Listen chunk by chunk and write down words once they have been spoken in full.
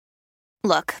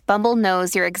Look, Bumble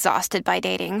knows you're exhausted by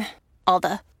dating. All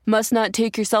the must not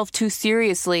take yourself too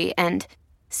seriously and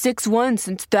 6'1"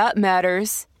 since that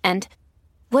matters. And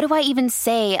what do I even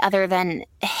say other than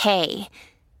hey?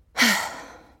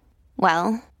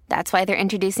 Well, that's why they're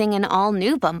introducing an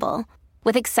all-new Bumble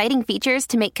with exciting features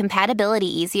to make compatibility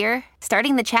easier,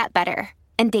 starting the chat better,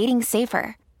 and dating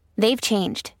safer. They've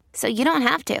changed, so you don't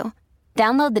have to.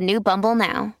 Download the new Bumble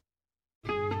now.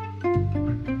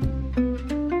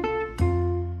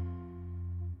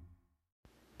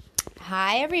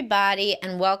 Hi, everybody,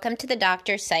 and welcome to the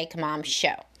Dr. Psych Mom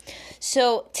Show.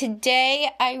 So today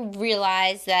I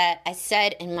realized that I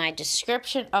said in my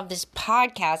description of this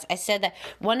podcast, I said that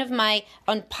one of my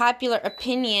unpopular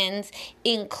opinions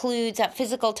includes that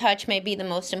physical touch may be the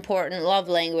most important love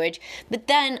language, but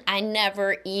then I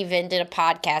never even did a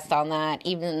podcast on that,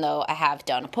 even though I have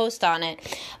done a post on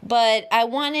it. But I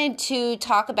wanted to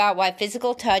talk about why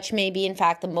physical touch may be, in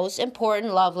fact, the most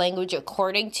important love language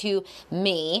according to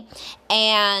me.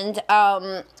 And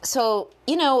so,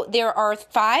 you know, there are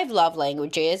 5 love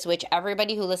languages, which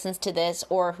everybody who listens to this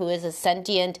or who is a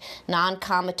sentient,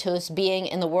 non-comatose being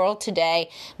in the world today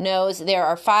knows there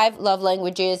are 5 love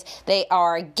languages. They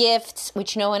are gifts,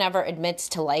 which no one ever admits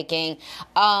to liking,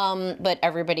 but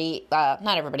everybody,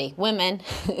 not everybody, women,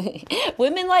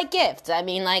 women like gifts. I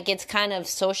mean, like, it's kind of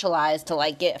socialized to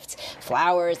like gifts,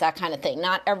 flowers, that kind of thing.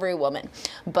 Not every woman,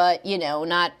 but, you know,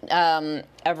 not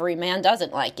every man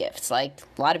doesn't like gifts. Like,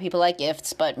 a lot of people like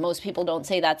gifts, but most people don't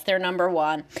say that's their number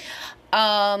one.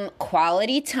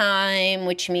 Quality time,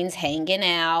 which means hanging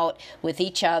out with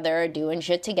each other, doing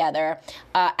shit together.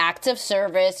 Acts of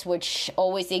service, which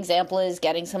always the example is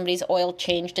getting somebody's oil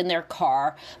changed in their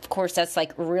car. Of course, that's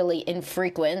like really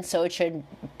infrequent, so it should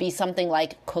be something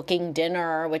like cooking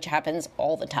dinner, which happens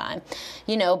all the time,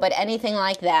 you know, but anything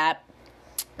like that.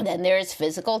 Then there's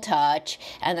physical touch,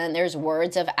 and then there's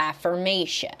words of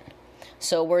affirmation.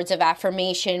 So words of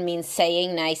affirmation means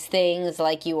saying nice things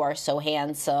like you are so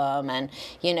handsome and,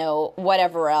 you know,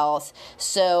 whatever else.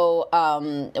 So,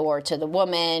 or to the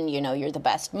woman, you know, you're the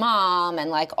best mom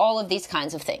and like all of these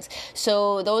kinds of things.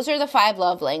 So those are the 5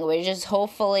 love languages.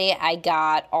 Hopefully I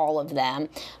got all of them.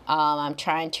 I'm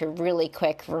trying to really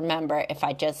quick remember if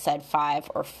I just said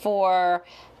 5 or 4.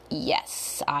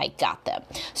 Yes, I got them.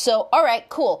 So, all right,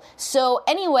 cool. So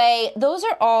anyway, those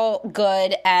are all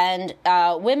good, and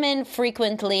women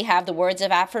frequently have the words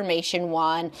of affirmation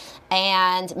one,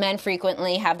 and men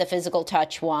frequently have the physical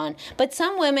touch one, but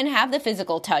some women have the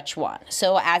physical touch one.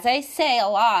 So as I say a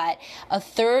lot,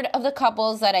 1/3 of the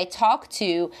couples that I talk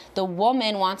to, the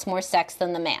woman wants more sex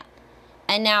than the man.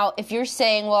 And now, if you're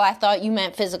saying, well, I thought you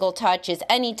meant physical touch is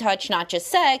any touch, not just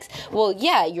sex. Well,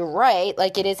 yeah, you're right.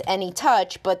 Like, it is any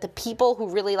touch. But the people who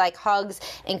really like hugs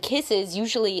and kisses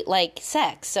usually like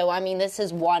sex. So, I mean, this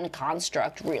is one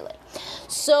construct, really.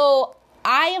 So,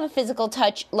 I am a physical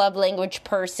touch love language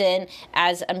person,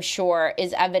 as I'm sure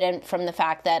is evident from the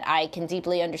fact that I can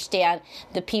deeply understand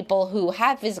the people who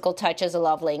have physical touch as a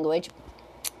love language.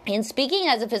 And speaking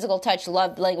as a physical touch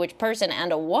love language person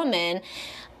and a woman,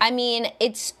 I mean,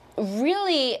 it's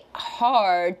really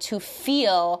hard to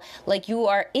feel like you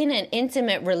are in an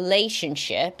intimate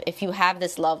relationship, if you have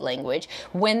this love language,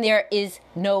 when there is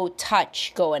no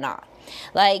touch going on.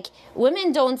 Like,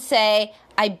 women don't say,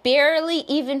 I barely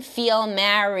even feel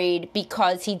married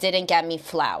because he didn't get me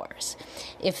flowers,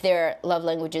 if their love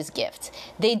language is gifts.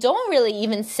 They don't really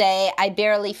even say, I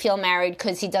barely feel married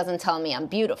because he doesn't tell me I'm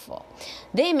beautiful.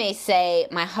 They may say,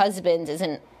 my husband is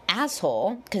an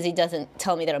asshole because he doesn't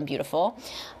tell me that I'm beautiful.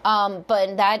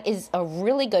 But that is a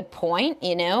really good point.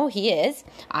 You know, he is.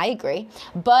 I agree.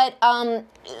 But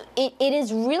it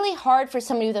is really hard for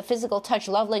somebody with a physical touch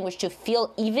love language to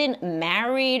feel even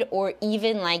married or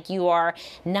even like you are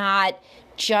not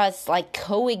just like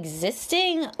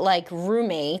coexisting like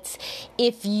roommates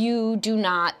if you do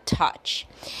not touch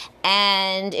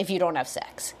and if you don't have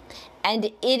sex. And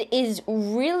it is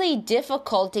really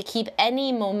difficult to keep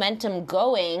any momentum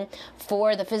going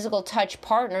for the physical touch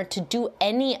partner to do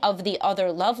any of the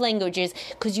other love languages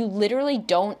because you literally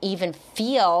don't even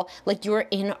feel like you're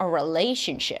in a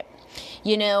relationship,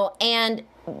 you know, and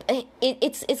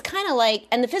it's kind of like,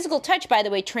 and the physical touch, by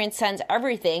the way, transcends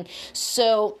everything.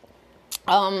 So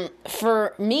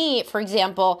for me, for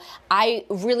example, I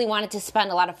really wanted to spend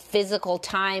a lot of physical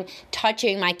time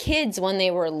touching my kids when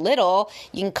they were little,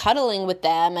 cuddling with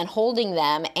them and holding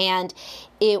them. And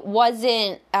it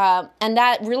wasn't, and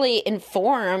that really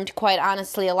informed, quite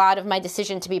honestly, a lot of my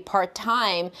decision to be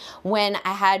part-time when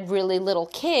I had really little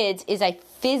kids, is I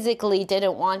physically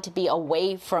didn't want to be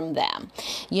away from them,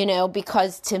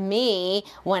 because to me,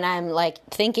 when I'm like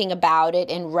thinking about it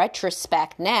in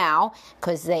retrospect now,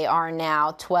 because they are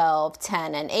now 12,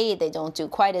 10, and 8, they don't do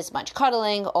quite as much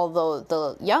cuddling, although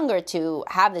the younger two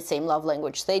have the same love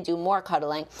language, so they do more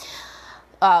cuddling,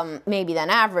 maybe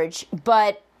than average,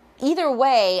 but either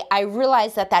way, I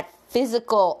realized that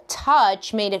physical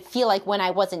touch made it feel like when I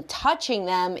wasn't touching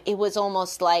them, it was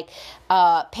almost like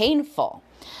painful,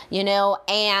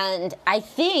 and I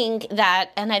think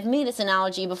that, and I've made this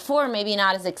analogy before, maybe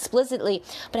not as explicitly,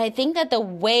 but I think that the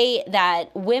way that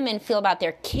women feel about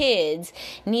their kids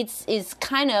is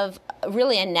kind of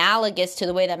really analogous to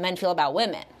the way that men feel about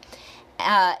women.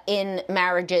 In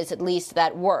marriages, at least,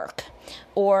 that work,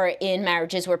 or in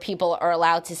marriages where people are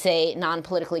allowed to say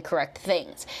non-politically correct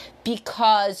things.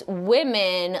 Because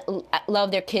women love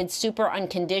their kids super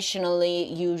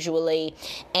unconditionally, usually,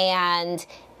 and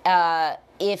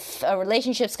if a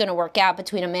relationship's going to work out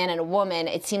between a man and a woman,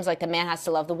 it seems like the man has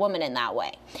to love the woman in that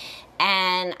way.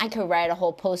 And I could write a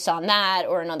whole post on that,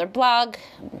 or another podcast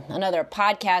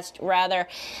rather,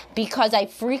 because I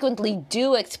frequently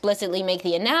do explicitly make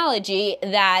the analogy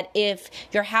that if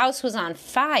your house was on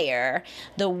fire,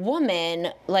 the woman,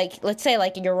 let's say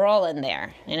you're all in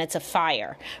there and it's a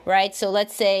fire, right? So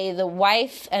let's say the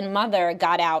wife and mother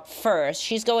got out first.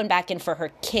 She's going back in for her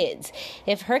kids.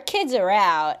 If her kids are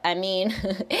out, I mean,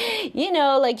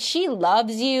 she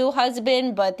loves you,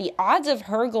 husband, but the odds of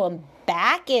her going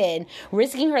back in,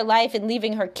 risking her life and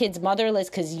leaving her kids motherless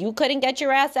because you couldn't get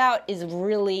your ass out is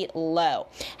really low.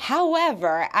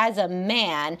 However, as a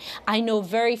man, I know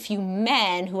very few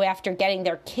men who, after getting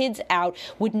their kids out,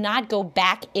 would not go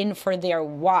back in for their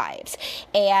wives.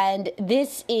 And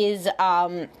this is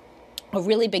a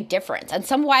really big difference. And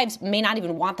some wives may not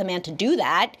even want the man to do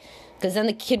that, because then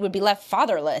the kid would be left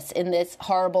fatherless in this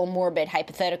horrible, morbid,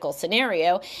 hypothetical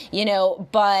scenario,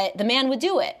 but the man would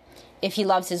do it. If he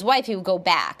loves his wife, he would go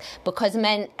back, because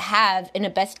men have, in a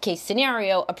best case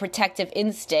scenario, a protective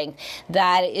instinct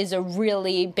that is a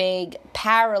really big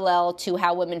parallel to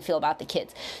how women feel about the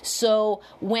kids. So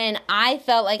when I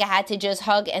felt like I had to just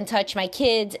hug and touch my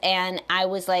kids, and I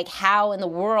was like, how in the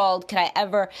world could I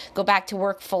ever go back to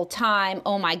work full time?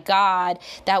 Oh my God,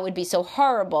 that would be so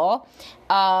horrible.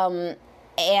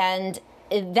 And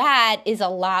that is a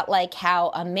lot like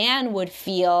how a man would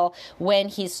feel when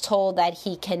he's told that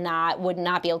he would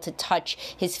not be able to touch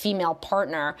his female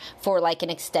partner for an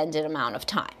extended amount of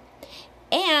time.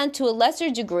 And to a lesser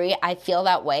degree, I feel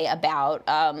that way about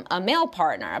a male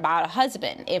partner, about a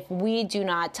husband. If we do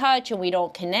not touch and we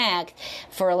don't connect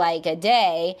for a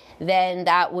day, then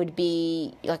that would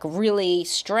be really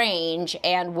strange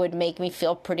and would make me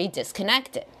feel pretty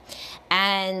disconnected.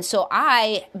 And so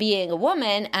I, being a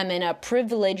woman, am in a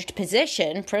privileged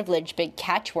position, privileged, big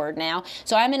catchword now.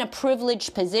 So I'm in a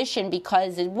privileged position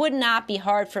because it would not be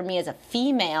hard for me as a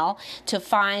female to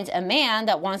find a man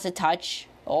that wants to touch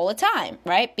all the time,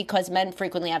 right? Because men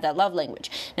frequently have that love language.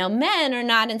 Now, men are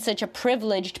not in such a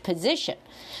privileged position.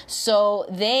 So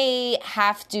they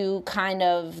have to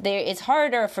it's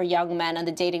harder for young men on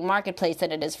the dating marketplace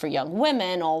than it is for young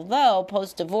women, although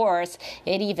post-divorce,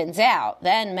 it evens out.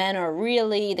 Then men are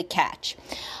really the catch.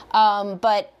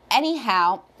 But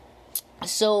anyhow,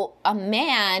 so a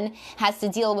man has to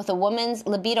deal with a woman's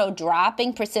libido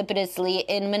dropping precipitously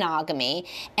in monogamy,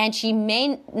 and she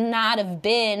may not have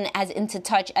been as into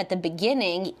touch at the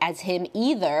beginning as him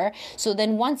either. So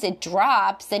then once it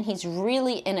drops, then he's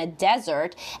really in a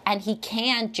desert, and he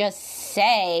can't just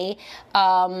say,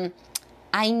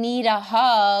 I need a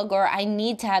hug or I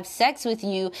need to have sex with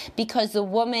you, because the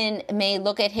woman may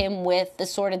look at him with the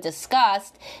sort of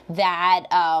disgust that,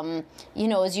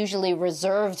 is usually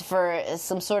reserved for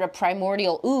some sort of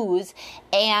primordial ooze,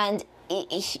 and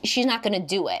she's not going to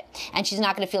do it, and she's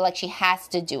not going to feel like she has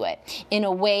to do it in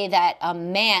a way that a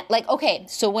man,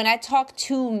 so when I talk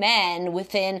to men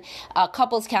within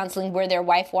couples counseling where their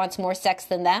wife wants more sex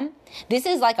than them, this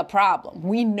is a problem.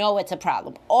 We know it's a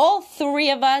problem. All three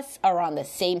of us are on the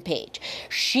same page.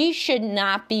 She should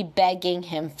not be begging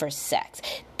him for sex.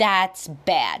 That's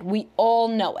bad. We all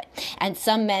know it. And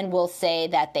some men will say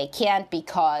that they can't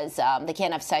because they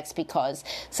can't have sex because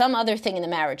some other thing in the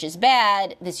marriage is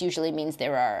bad. This usually means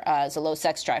there's a low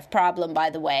sex drive problem, by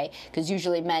the way, because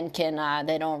usually men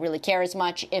they don't really care as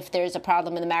much. If there's a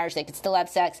problem in the marriage, they can still have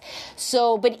sex.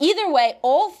 So, but either way,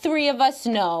 all three of us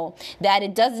know that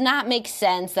it does not make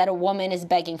sense that a woman is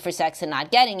begging for sex and not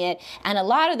getting it. And a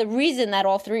lot of the reason that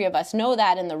all three of us know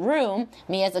that in the room,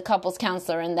 me as a couples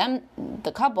counselor and them,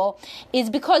 the couple, is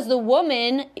because the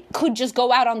woman could just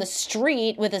go out on the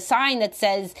street with a sign that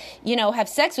says, have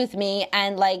sex with me,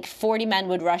 and like 40 men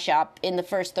would rush up in the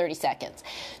first 30 seconds.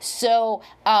 So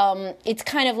it's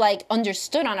kind of like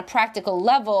understood on a practical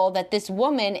level that this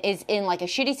woman is in like a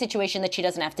shitty situation that she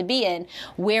doesn't have to be in,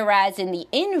 whereas in the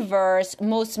inverse,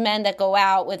 most men that go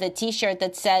out with a t-shirt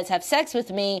that says have sex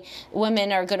with me,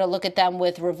 women are going to look at them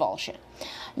with revulsion.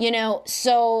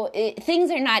 So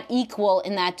things are not equal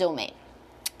in that domain.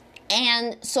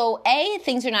 And so,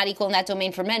 things are not equal in that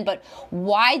domain for men, but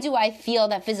why do I feel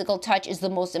that physical touch is the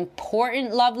most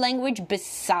important love language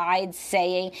besides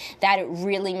saying that it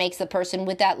really makes the person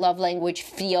with that love language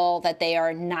feel that they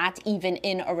are not even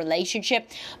in a relationship?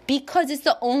 Because it's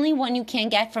the only one you can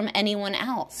get from anyone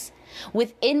else.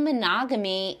 Within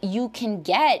monogamy, you can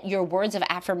get your words of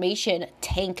affirmation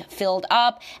tank filled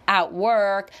up at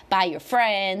work, by your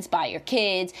friends, by your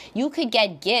kids. You could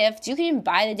get gifts. You can even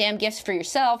buy the damn gifts for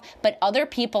yourself, but other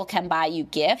people can buy you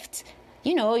gifts.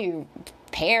 Your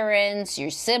parents,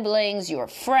 your siblings, your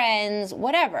friends,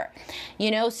 whatever.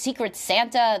 Secret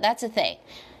Santa, that's a thing.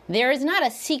 There is not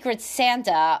a secret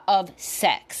Santa of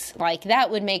sex. Like,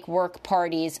 that would make work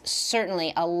parties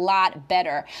certainly a lot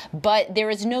better. But there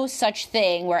is no such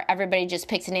thing where everybody just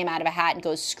picks a name out of a hat and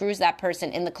goes, screws that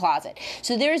person in the closet.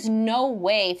 So there's no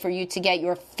way for you to get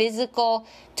your physical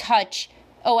touch.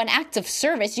 Oh, an act of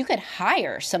service, you could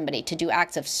hire somebody to do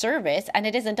acts of service, and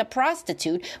it isn't a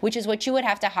prostitute, which is what you would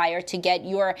have to hire to get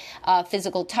your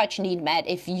physical touch need met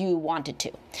if you wanted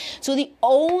to. So the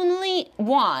only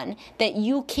one that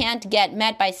you can't get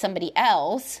met by somebody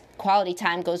else, quality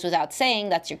time goes without saying,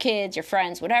 that's your kids, your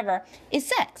friends, whatever, is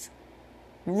sex.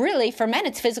 Really, for men,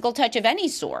 it's physical touch of any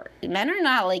sort. Men are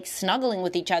not like snuggling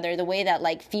with each other the way that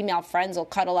like female friends will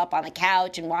cuddle up on the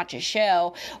couch and watch a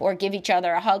show or give each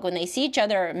other a hug when they see each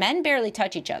other. Men barely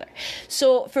touch each other.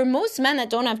 So for most men that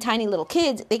don't have tiny little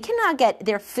kids, they cannot get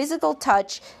their physical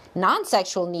touch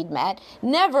non-sexual need met,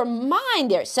 never mind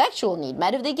their sexual need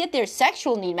met. If they get their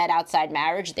sexual need met outside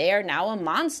marriage, they are now a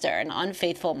monster, an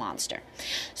unfaithful monster.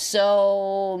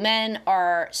 So men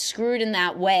are screwed in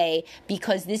that way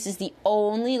because this is the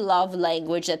only love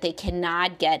language that they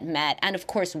cannot get met. And of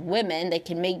course, women, they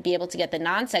can be able to get the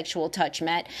non-sexual touch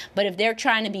met, but if they're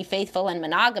trying to be faithful and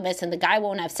monogamous and the guy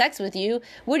won't have sex with you,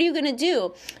 what are you going to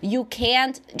do? You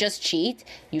can't just cheat.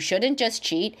 You shouldn't just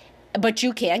cheat. But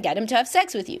you can't get him to have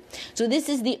sex with you. So this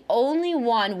is the only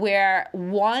one where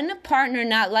one partner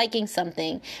not liking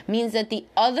something means that the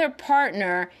other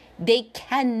partner, they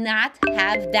cannot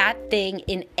have that thing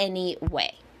in any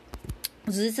way.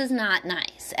 So this is not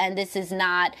nice, and this is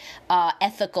not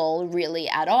ethical really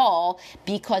at all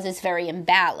because it's very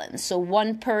imbalanced. So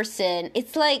one person,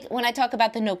 it's like when I talk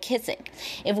about the no kissing.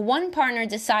 If one partner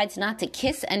decides not to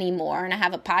kiss anymore, and I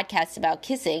have a podcast about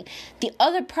kissing, the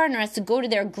other partner has to go to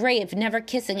their grave never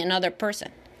kissing another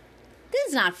person. This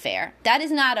is not fair. That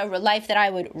is not a life that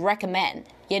I would recommend.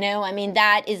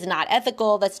 That is not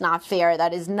ethical. That's not fair.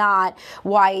 That is not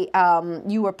why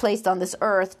you were placed on this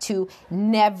earth, to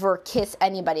never kiss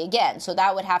anybody again. So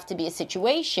that would have to be a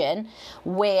situation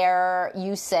where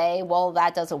you say, well,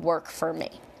 that doesn't work for me.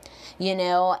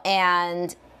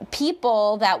 And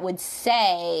people that would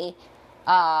say,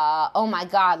 oh my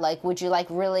God, would you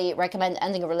really recommend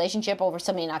ending a relationship over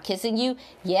somebody not kissing you?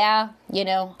 Yeah,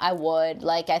 I would.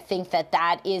 I think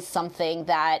that is something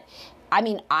that,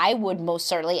 I would most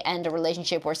certainly end a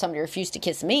relationship where somebody refused to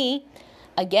kiss me.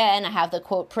 Again, I have the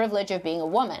quote privilege of being a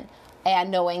woman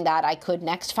and knowing that I could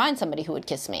next find somebody who would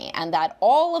kiss me, and that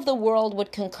all of the world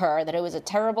would concur that it was a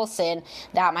terrible sin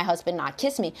that my husband not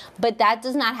kiss me. But that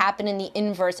does not happen in the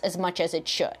inverse as much as it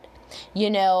should.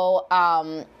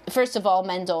 First of all,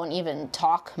 men don't even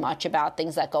talk much about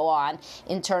things that go on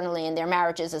internally in their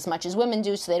marriages as much as women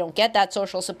do, so they don't get that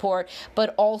social support.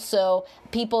 But also,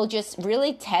 people just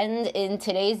really tend in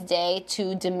today's day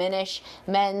to diminish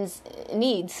men's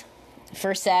needs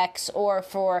for sex or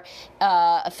for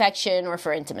affection or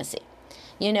for intimacy.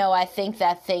 I think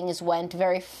that things went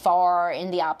very far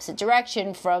in the opposite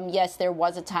direction from, yes, there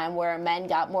was a time where men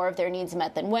got more of their needs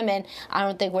met than women. I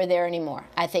don't think we're there anymore.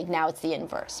 I think now it's the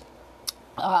inverse,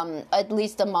 at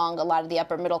least among a lot of the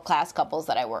upper middle class couples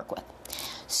that I work with.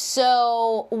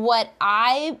 So what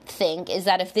I think is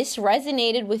that if this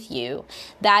resonated with you,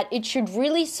 that it should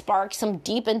really spark some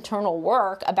deep internal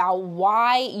work about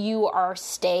why you are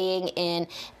staying in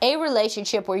a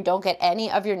relationship where you don't get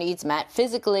any of your needs met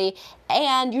physically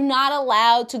and you're not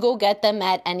allowed to go get them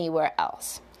met anywhere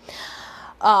else.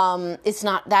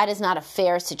 That is not a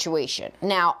fair situation.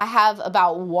 Now, I have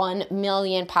about 1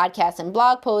 million podcasts and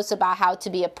blog posts about how to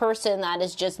be a person that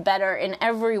is just better in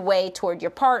every way toward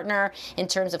your partner in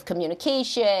terms of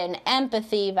communication,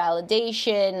 empathy,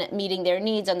 validation, meeting their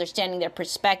needs, understanding their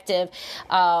perspective,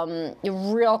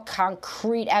 real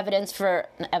concrete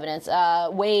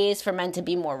ways for men to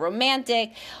be more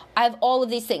romantic. I have all of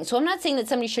these things. So I'm not saying that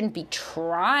somebody shouldn't be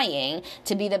trying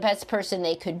to be the best person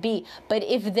they could be, but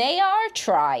if they are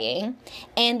trying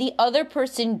and the other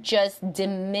person just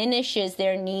diminishes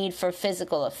their need for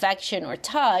physical affection or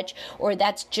touch, or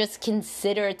that's just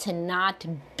considered to not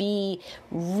be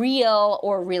real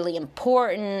or really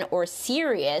important or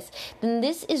serious, then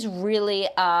this is really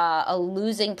a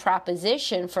losing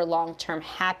proposition for long-term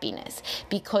happiness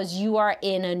because you are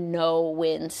in a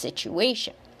no-win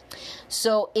situation.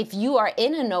 So if you are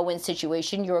in a no-win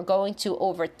situation, you're going to,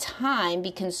 over time, be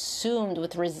consumed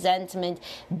with resentment,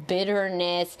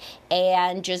 bitterness,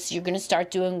 and you're going to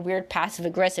start doing weird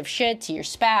passive-aggressive shit to your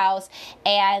spouse.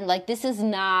 And, this is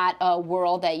not a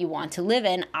world that you want to live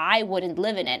in. I wouldn't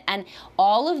live in it. And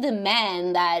all of the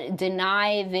men that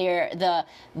deny the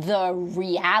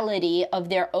reality of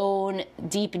their own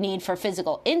deep need for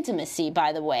physical intimacy,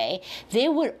 by the way, they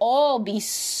would all be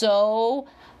so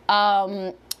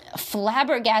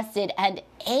flabbergasted and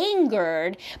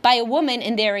angered by a woman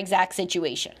in their exact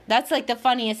situation. That's the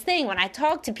funniest thing. When I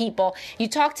talk to people, you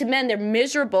talk to men, they're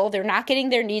miserable, they're not getting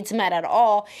their needs met at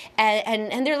all,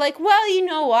 and they're like, well, you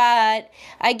know what,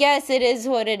 I guess it is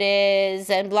what it is,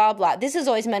 and blah, blah. This is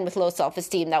always men with low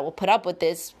self-esteem that will put up with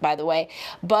this, by the way,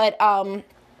 but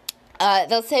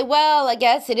they'll say, well, I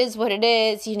guess it is what it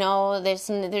is,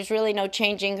 there's really no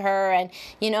changing her, and,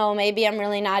 maybe I'm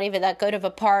really not even that good of a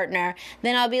partner.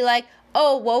 Then I'll be like,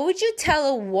 oh, what would you tell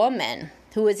a woman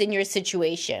who was in your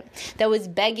situation, that was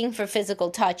begging for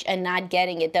physical touch and not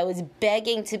getting it, that was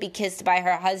begging to be kissed by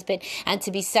her husband and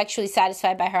to be sexually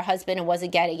satisfied by her husband and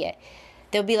wasn't getting it?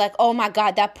 They'll be like, oh my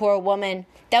God, that poor woman.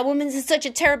 That woman's in such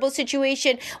a terrible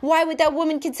situation. Why would that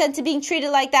woman consent to being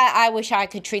treated like that? I wish I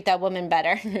could treat that woman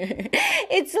better.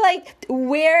 It's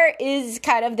where is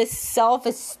kind of the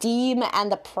self-esteem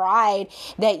and the pride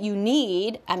that you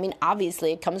need? I mean,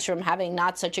 obviously it comes from having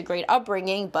not such a great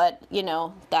upbringing, but,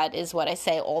 that is what I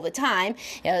say all the time.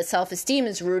 Self-esteem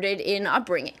is rooted in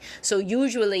upbringing. So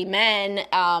usually men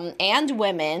and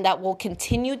women that will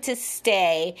continue to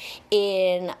stay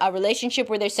in a relationship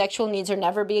where their sexual needs are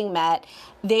never being met,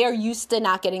 they are used to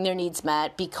not getting their needs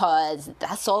met because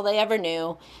that's all they ever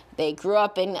knew. They grew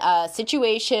up in a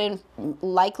situation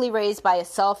likely raised by a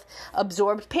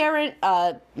self-absorbed parent,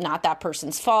 not that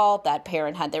person's fault. That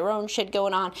parent had their own shit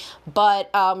going on,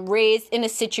 but raised in a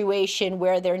situation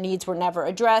where their needs were never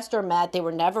addressed or met. They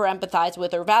were never empathized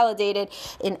with or validated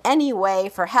in any way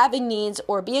for having needs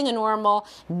or being a normal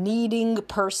needing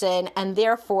person, and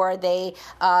therefore they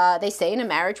stay in a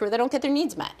marriage where they don't get their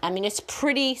needs met. I mean, it's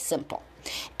pretty simple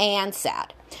and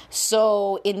sad.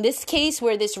 So in this case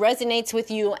where this resonates with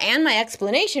you and my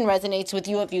explanation resonates with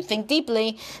you, if you think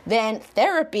deeply, then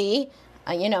therapy,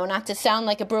 not to sound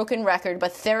like a broken record,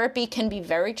 but therapy can be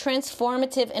very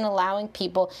transformative in allowing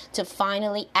people to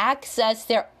finally access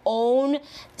their own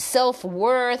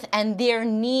self-worth and their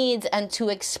needs, and to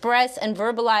express and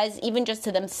verbalize even just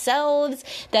to themselves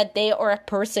that they are a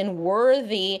person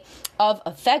worthy of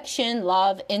affection,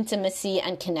 love, intimacy,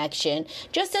 and connection,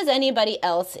 just as anybody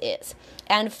else is.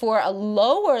 And for a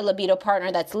lower libido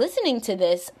partner that's listening to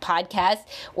this podcast,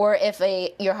 or if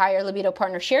your higher libido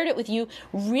partner shared it with you,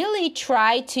 really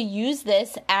try to use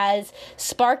this as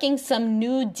sparking some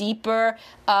new, deeper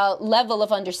level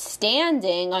of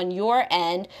understanding on your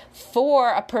end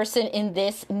for a person in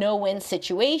this no-win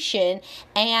situation,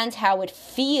 and how it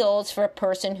feels for a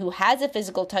person who has a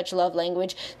physical touch love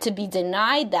language to be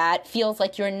denied that. Feels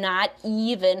like you're not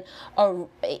even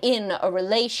in a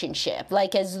relationship,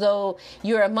 like as though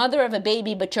you're a mother of a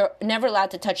baby, but you're never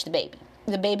allowed to touch the baby.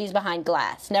 The baby's behind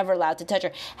glass, never allowed to touch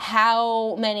her.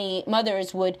 How many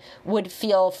mothers would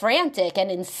feel frantic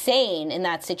and insane in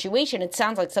that situation? It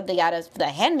sounds like something out of The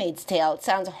Handmaid's Tale. It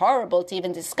sounds horrible to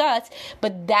even discuss,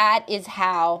 but that is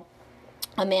how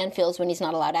a man feels when he's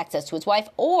not allowed access to his wife,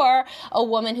 or a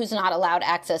woman who's not allowed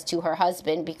access to her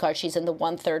husband because she's in the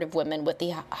 1/3 of women with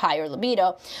the higher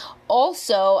libido.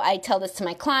 Also, I tell this to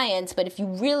my clients, but if you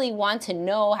really want to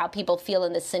know how people feel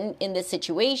in this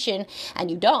situation,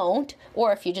 and you don't,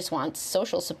 or if you just want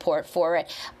social support for it,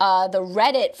 the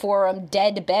Reddit forum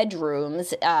Dead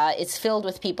Bedrooms is filled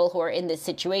with people who are in this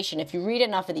situation. If you read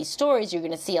enough of these stories, you're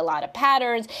going to see a lot of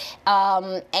patterns,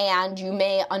 and you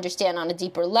may understand on a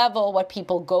deeper level what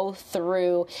people go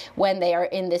through when they are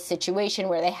in this situation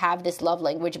where they have this love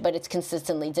language, but it's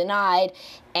consistently denied.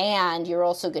 And you're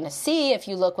also going to see, if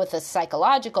you look with a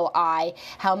psychological eye,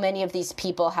 how many of these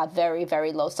people have very,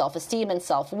 very low self-esteem and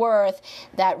self-worth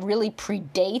that really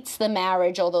predates the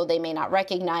marriage, although they may not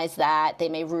recognize that. They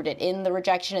may root it in the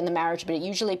rejection in the marriage, but it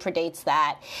usually predates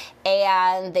that.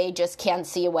 And they just can't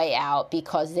see a way out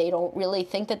because they don't really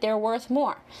think that they're worth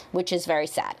more, which is very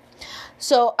sad.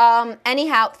 So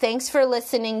anyhow, thanks for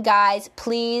listening, guys.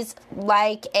 Please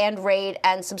like and rate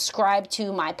and subscribe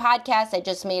to my podcast. I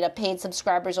just made a paid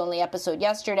subscribers only episode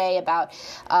yesterday about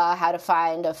how to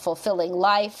find a fulfilling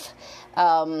life,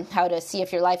 how to see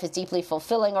if your life is deeply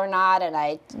fulfilling or not. And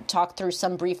I talked through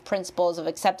some brief principles of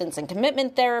acceptance and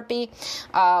commitment therapy,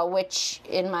 which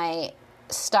in my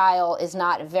style is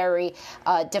not very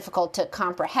difficult to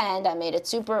comprehend. I made it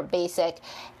super basic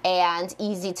and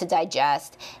easy to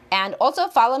digest. And also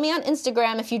follow me on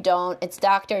Instagram if you don't. It's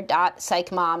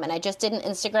dr.psychmom. And I just did an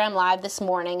Instagram live this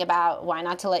morning about why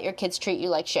not to let your kids treat you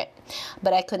like shit.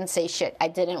 But I couldn't say shit. I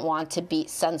didn't want to be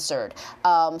censored.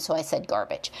 So I said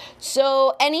garbage.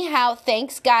 So anyhow,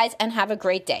 thanks guys and have a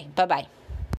great day. Bye-bye.